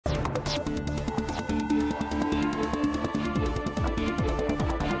Welcome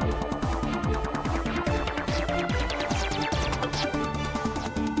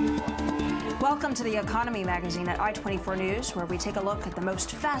to the Economy Magazine at I-24 News, where we take a look at the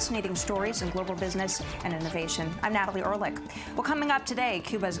most fascinating stories in global business and innovation. I'm Natalie Ehrlich. Well, coming up today,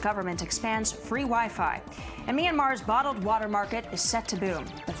 Cuba's government expands free Wi-Fi, and Myanmar's bottled water market is set to boom.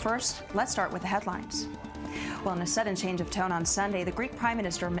 But first, let's start with the headlines. Well, in a sudden change of tone on Sunday, the Greek Prime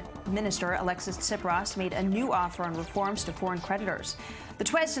Minister Alexis Tsipras made a new offer on reforms to foreign creditors. The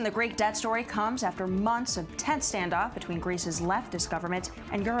twist in the Greek debt story comes after months of tense standoff between Greece's leftist government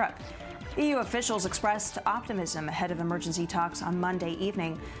and Europe. EU officials expressed optimism ahead of emergency talks on Monday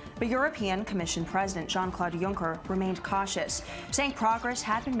evening, but European Commission President Jean-Claude Juncker remained cautious, saying progress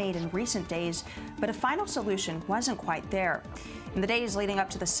had been made in recent days, but a final solution wasn't quite there. In the days leading up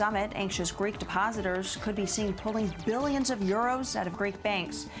to the summit, anxious Greek depositors could be seen pulling billions of euros out of Greek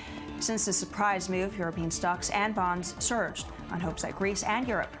banks. Since the surprise move, European stocks and bonds surged on hopes that Greece and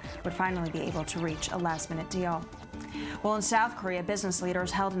Europe would finally be able to reach a last-minute deal. Well, in South Korea, business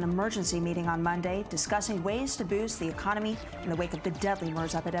leaders held an emergency meeting on Monday discussing ways to boost the economy in the wake of the deadly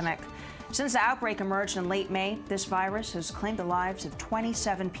MERS epidemic. Since the outbreak emerged in late May, this virus has claimed the lives of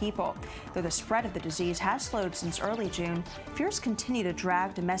 27 people. Though the spread of the disease has slowed since early June, fears continue to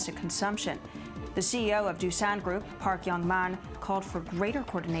drag domestic consumption. The CEO of Doosan Group, Park Young-man, called for greater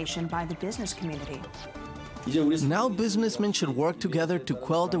coordination by the business community. Now businessmen should work together to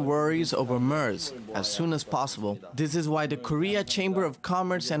quell the worries over MERS as soon as possible. This is why the Korea Chamber of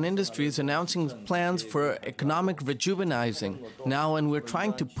Commerce and Industry is announcing plans for economic rejuvenizing now, and we're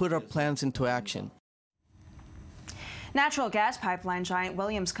trying to put our plans into action. Natural gas pipeline giant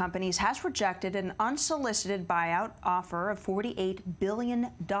Williams Companies has rejected an unsolicited buyout offer of $48 billion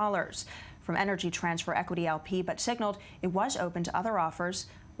from Energy Transfer Equity LP, but signaled it was open to other offers.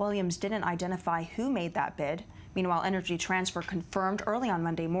 Williams didn't identify who made that bid. Meanwhile, Energy Transfer confirmed early on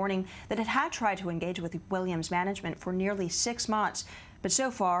Monday morning that it had tried to engage with Williams management for nearly 6 months, but so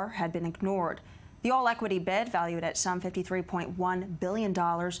far had been ignored. The all-equity bid, valued at some $53.1 billion,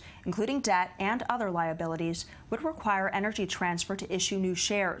 including debt and other liabilities, would require Energy Transfer to issue new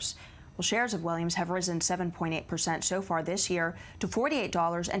shares. Well, shares of Williams have risen 7.8% so far this year to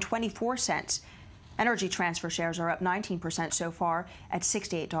 $48.24. Energy Transfer shares are up 19% so far at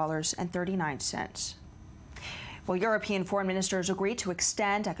 $68.39. Well, European foreign ministers agreed to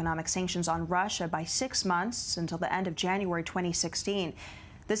extend economic sanctions on Russia by 6 months until the end of January 2016.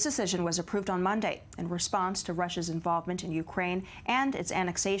 This decision was approved on Monday in response to Russia's involvement in Ukraine and its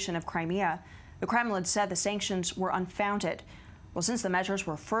annexation of Crimea. The Kremlin said the sanctions were unfounded. Well, since the measures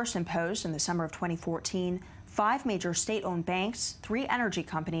were first imposed in the summer of 2014, 5 major state-owned banks, 3 energy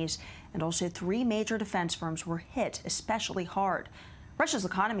companies, and also 3 major defense firms were hit especially hard. Russia's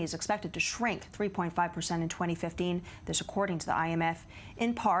economy is expected to shrink 3.5% in 2015, this according to the IMF,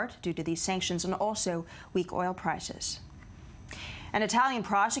 in part due to these sanctions and also weak oil prices. And Italian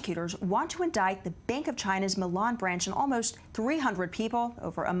prosecutors want to indict the Bank of China's Milan branch and almost 300 people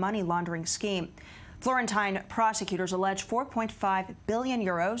over a money laundering scheme. Florentine prosecutors allege 4.5 billion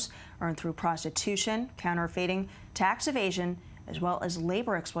euros earned through prostitution, counterfeiting, tax evasion, as well as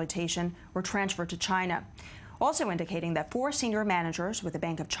labor exploitation were transferred to China, also indicating that 4 senior managers with the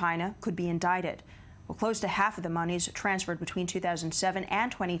Bank of China could be indicted. Well, close to half of the monies transferred between 2007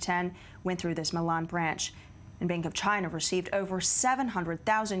 and 2010 went through this Milan branch. And Bank of China received over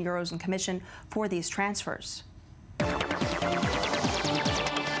 700,000 euros in commission for these transfers.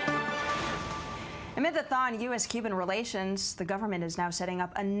 Amid the thaw in U.S.-Cuban relations, the government is now setting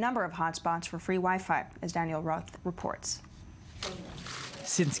up a number of hotspots for free Wi-Fi, as Daniel Roth reports.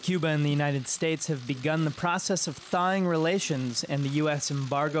 Since Cuba and the United States have begun the process of thawing relations and the U.S.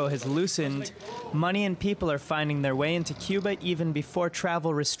 embargo has loosened, money and people are finding their way into Cuba even before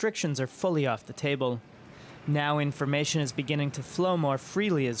travel restrictions are fully off the table. Now information is beginning to flow more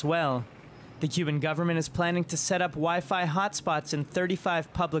freely as well. The Cuban government is planning to set up Wi-Fi hotspots in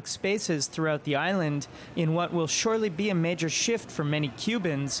 35 public spaces throughout the island in what will surely be a major shift for many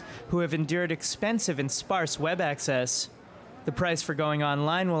Cubans who have endured expensive and sparse web access. The price for going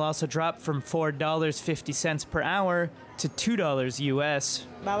online will also drop from $4.50 per hour to $2 US.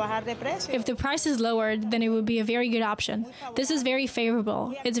 If the price is lowered, then it would be a very good option. This is very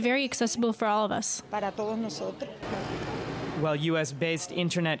favorable. It's very accessible for all of us. While US-based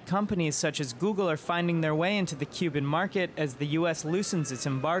internet companies such as Google are finding their way into the Cuban market as the US loosens its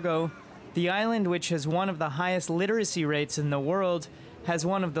embargo, the island, which has one of the highest literacy rates in the world, has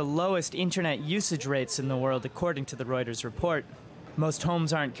one of the lowest internet usage rates in the world, according to the Reuters report. Most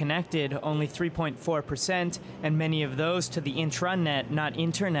homes aren't connected, only 3.4%, and many of those to the intranet, not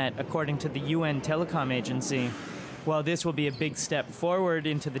internet, according to the UN Telecom Agency. While this will be a big step forward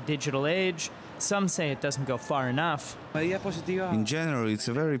into the digital age, some say it doesn't go far enough. In general, it's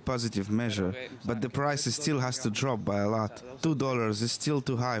a very positive measure, but the price still has to drop by a lot. $2 is still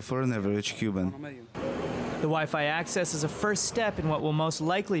too high for an average Cuban. The Wi-Fi access is a first step in what will most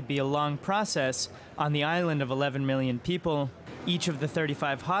likely be a long process on the island of 11 million people. Each of the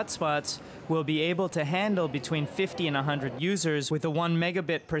 35 hotspots will be able to handle between 50 and 100 users with a 1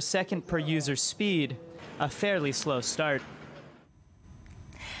 megabit per second per user speed, a fairly slow start.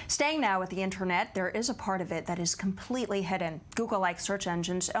 Staying now with the internet, there is a part of it that is completely hidden. Google-like search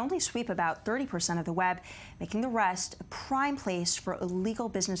engines only sweep about 30% of the web, making the rest a prime place for illegal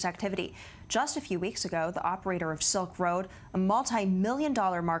business activity. Just a few weeks ago, the operator of Silk Road, a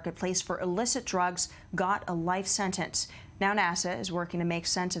multi-million-dollar marketplace for illicit drugs, got a life sentence. Now NASA is working to make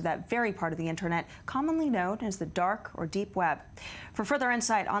sense of that very part of the internet, commonly known as the dark or deep web. For further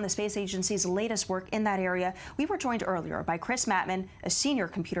insight on the space agency's latest work in that area, we were joined earlier by Chris Mattman, a senior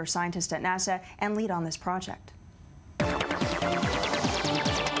computer scientist at NASA and lead on this project.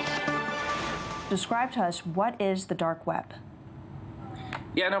 Describe to us, what is the dark web?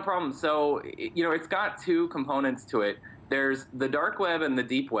 Yeah, no problem. So, it's got two components to it. There's the dark web and the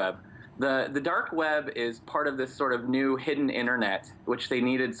deep web. The dark web is part of this sort of new hidden internet, which they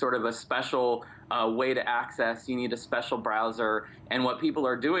needed sort of a special way to access. You need a special browser. And what people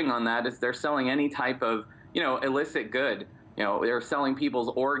are doing on that is they're selling any type of, illicit good. They're selling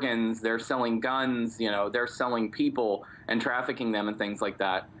people's organs, they're selling guns, they're selling people and trafficking them and things like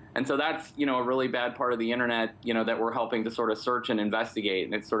that. And so that's, a really bad part of the internet, that we're helping to sort of search and investigate.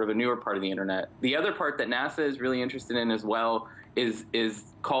 And it's sort of a newer part of the internet. The other part that NASA is really interested in as well is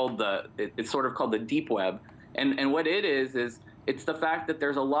called it's sort of called the deep web. And what it is it's the fact that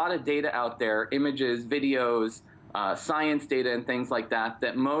there's a lot of data out there, images, videos, science data and things like that,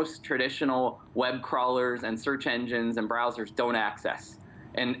 that most traditional web crawlers and search engines and browsers don't access.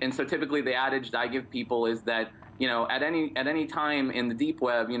 And so typically the adage that I give people is that, at any time in the deep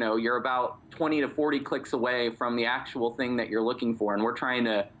web, you're about 20 to 40 clicks away from the actual thing that you're looking for. And we're trying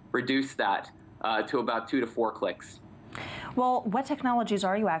to reduce that to about 2 to 4 clicks. Well, what technologies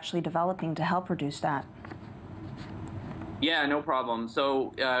are you actually developing to help reduce that? Yeah, no problem.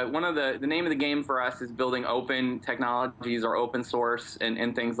 So one of the name of the game for us is building open technologies or open source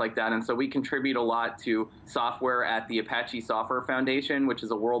and things like that. And so we contribute a lot to software at the Apache Software Foundation, which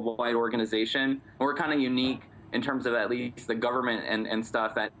is a worldwide organization. We're kind of unique in terms of at least the government and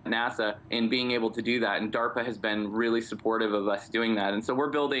stuff at NASA in being able to do that. And DARPA has been really supportive of us doing that. And so we're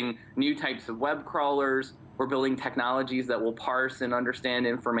building new types of web crawlers. We're building technologies that will parse and understand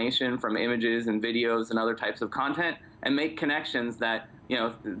information from images and videos and other types of content and make connections that,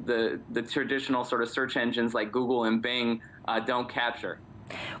 the traditional sort of search engines like Google and Bing don't capture.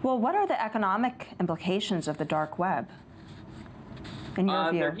 Well, what are the economic implications of the dark web, in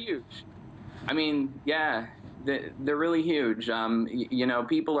your view? They're huge. I mean, yeah. They're really huge.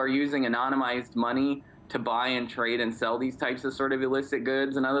 People are using anonymized money to buy and trade and sell these types of sort of illicit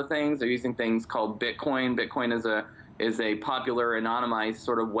goods and other things. They're using things called Bitcoin. Bitcoin is a popular anonymized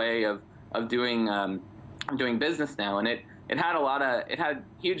sort of way of doing business now, and it had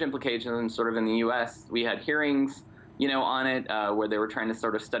huge implications sort of in the U.S. We had hearings, on it where they were trying to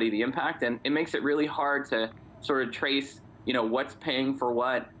sort of study the impact, and it makes it really hard to sort of trace, what's paying for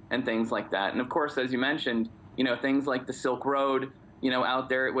what and things like that. And of course, as you mentioned, things like the Silk Road, out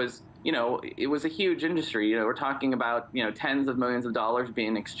there, it was a huge industry. We're talking about, tens of millions of dollars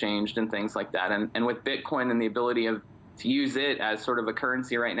being exchanged and things like that. And with Bitcoin and the ability to use it as sort of a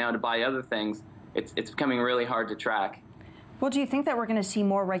currency right now to buy other things, it's becoming really hard to track. Well, do you think that we're going to see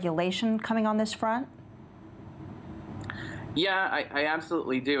more regulation coming on this front? Yeah, I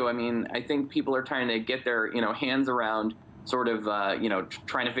absolutely do. I mean, I think people are trying to get their, hands around sort of,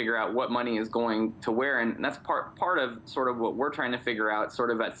 trying to figure out what money is going to where. And that's part of sort of what we're trying to figure out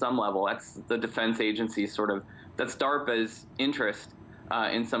sort of at some level. That's the defense agency that's DARPA's interest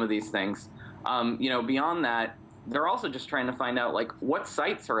in some of these things. Beyond that, they're also just trying to find out, like, what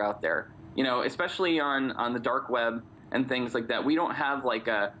sites are out there, especially on the dark web and things like that. We don't have like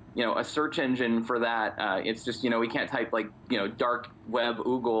a search engine for that. It's just, we can't type like, dark web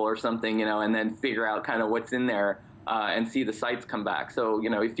Google or something, and then figure out kind of what's in there. And see the sites come back. So,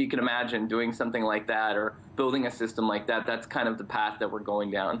 if you can imagine doing something like that or building a system like that, that's kind of the path that we're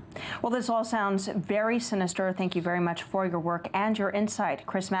going down. Well, this all sounds very sinister. Thank you very much for your work and your insight.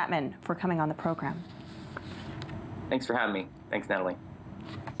 Chris Mattman, for coming on the program. Thanks for having me. Thanks, Natalie.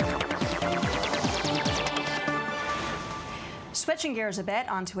 Switching gears a bit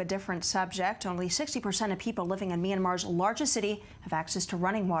onto a different subject, only 60% of people living in Myanmar's largest city have access to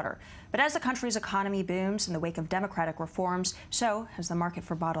running water. But as the country's economy booms in the wake of democratic reforms, so has the market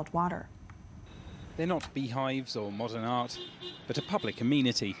for bottled water. They're not beehives or modern art, but a public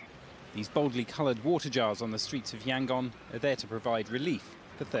amenity. These boldly coloured water jars on the streets of Yangon are there to provide relief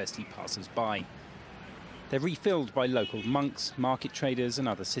for thirsty passers-by. They're refilled by local monks, market traders and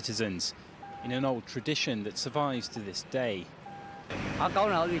other citizens, in an old tradition that survives to this day.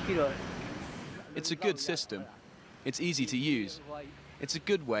 It's a good system. It's easy to use. It's a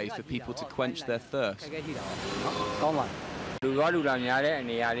good way for people to quench their thirst.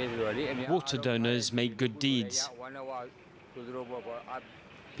 Water donors make good deeds.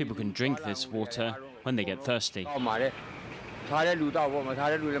 People can drink this water when they get thirsty. Only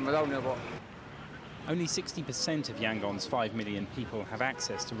 60% of Yangon's 5 million people have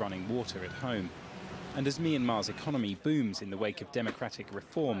access to running water at home. And as Myanmar's economy booms in the wake of democratic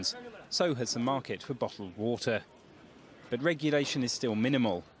reforms, so has the market for bottled water. But regulation is still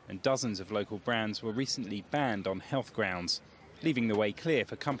minimal, and dozens of local brands were recently banned on health grounds, leaving the way clear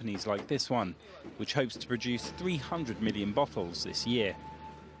for companies like this one, which hopes to produce 300 million bottles this year.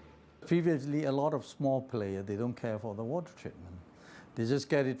 Previously, a lot of small players, they don't care for the water treatment. They just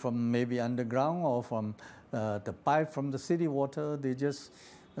get it from maybe underground or from the pipe from the city water. They just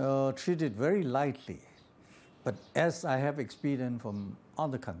treat it very lightly. But as I have experienced from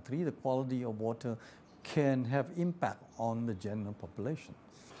other countries, the quality of water can have impact on the general population.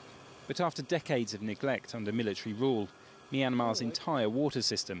 But after decades of neglect under military rule, Myanmar's entire water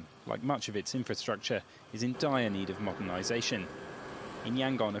system, like much of its infrastructure, is in dire need of modernisation. In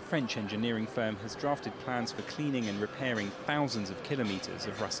Yangon, a French engineering firm has drafted plans for cleaning and repairing thousands of kilometres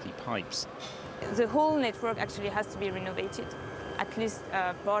of rusty pipes. The whole network actually has to be renovated. At least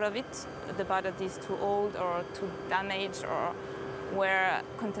part of it, the part that is too old or too damaged or where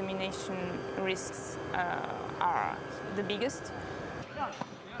contamination risks are the biggest.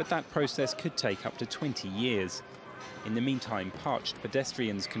 But that process could take up to 20 years. In the meantime, parched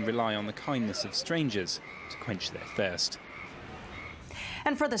pedestrians can rely on the kindness of strangers to quench their thirst.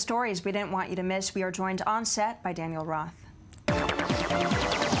 And for the stories we didn't want you to miss, we are joined on set by Daniel Roth.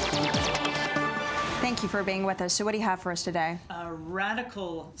 Thank you for being with us. So what do you have for us today? A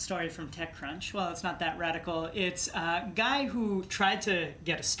radical story from TechCrunch. Well, it's not that radical. It's a guy who tried to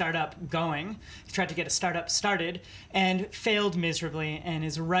get a startup going, tried to get a startup started, and failed miserably, and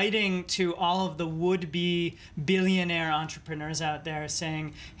is writing to all of the would-be billionaire entrepreneurs out there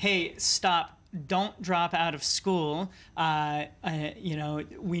saying, hey, stop. Don't drop out of school. You know,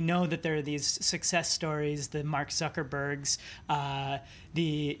 we know that there are these success stories, the Mark Zuckerbergs,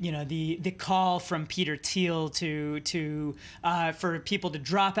 the call from Peter Thiel for people to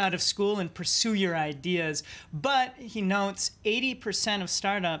drop out of school and pursue your ideas. But he notes 80% of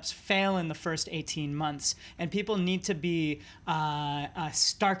startups fail in the first 18 months, and people need to be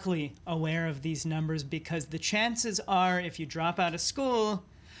starkly aware of these numbers, because the chances are, if you drop out of school,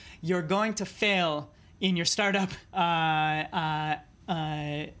 you're going to fail in your startup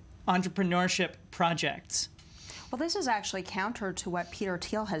entrepreneurship projects. Well, this is actually counter to what Peter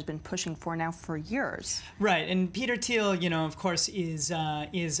Thiel has been pushing for now for years. Right, and Peter Thiel, you know, of course, is a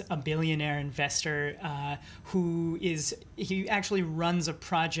billionaire investor he actually runs a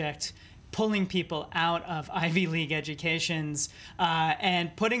project pulling people out of Ivy League educations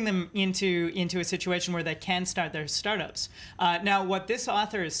and putting them into a situation where they can start their startups. Now, what this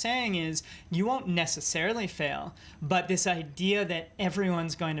author is saying is you won't necessarily fail, but this idea that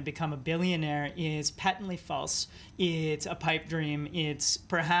everyone's going to become a billionaire is patently false. It's a pipe dream. It's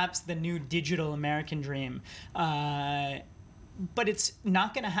perhaps the new digital American dream. But it's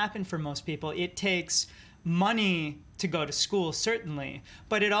not going to happen for most people. It takes money to go to school, certainly,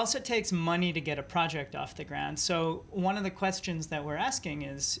 but it also takes money to get a project off the ground. So one of the questions that we're asking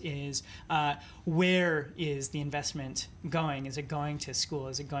is where is the investment going? Is it going to school?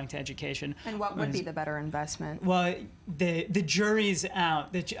 Is it going to education? And what would be the better investment? Well, the jury's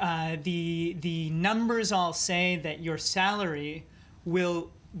out. The numbers all say that your salary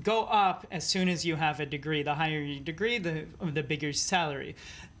will go up as soon as you have a degree. The higher your degree, the bigger salary.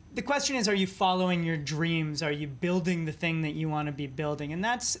 The question is, are you following your dreams? Are you building the thing that you want to be building? And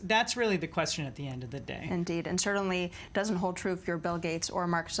that's really the question at the end of the day. Indeed, and certainly doesn't hold true if you're Bill Gates or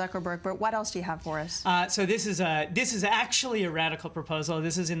Mark Zuckerberg. But what else do you have for us? So this is actually a radical proposal.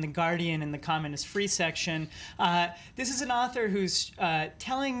 This is in The Guardian in the Communist Free section. This is an author who's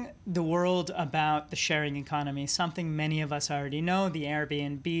telling the world about the sharing economy, something many of us already know, the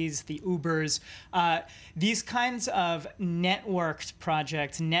Airbnbs, the Ubers, these kinds of networked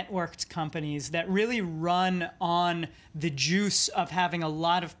projects, networked companies that really run on the juice of having a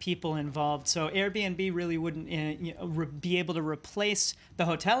lot of people involved. So Airbnb really wouldn't be able to replace the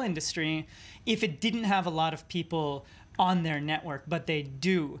hotel industry if it didn't have a lot of people on their network, but they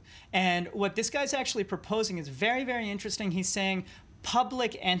do. And what this guy's actually proposing is very, very interesting. He's saying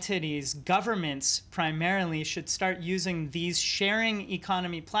public entities, governments primarily, should start using these sharing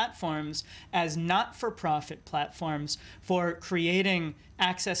economy platforms as not-for-profit platforms for creating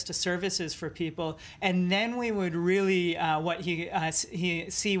access to services for people, and then we would really what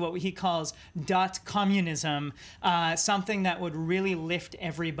he calls .communism, something that would really lift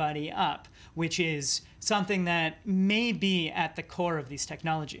everybody up, which is something that may be at the core of these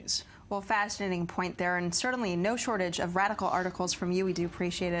technologies. Well, fascinating point there, and certainly no shortage of radical articles from you. We do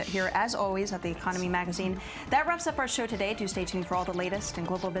appreciate it here, as always, at The Economy Magazine. That wraps up our show today. Do stay tuned for all the latest in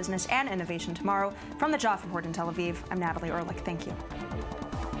global business and innovation tomorrow. From the Jaffa Port in Tel Aviv, I'm Natalie Ehrlich. Thank you.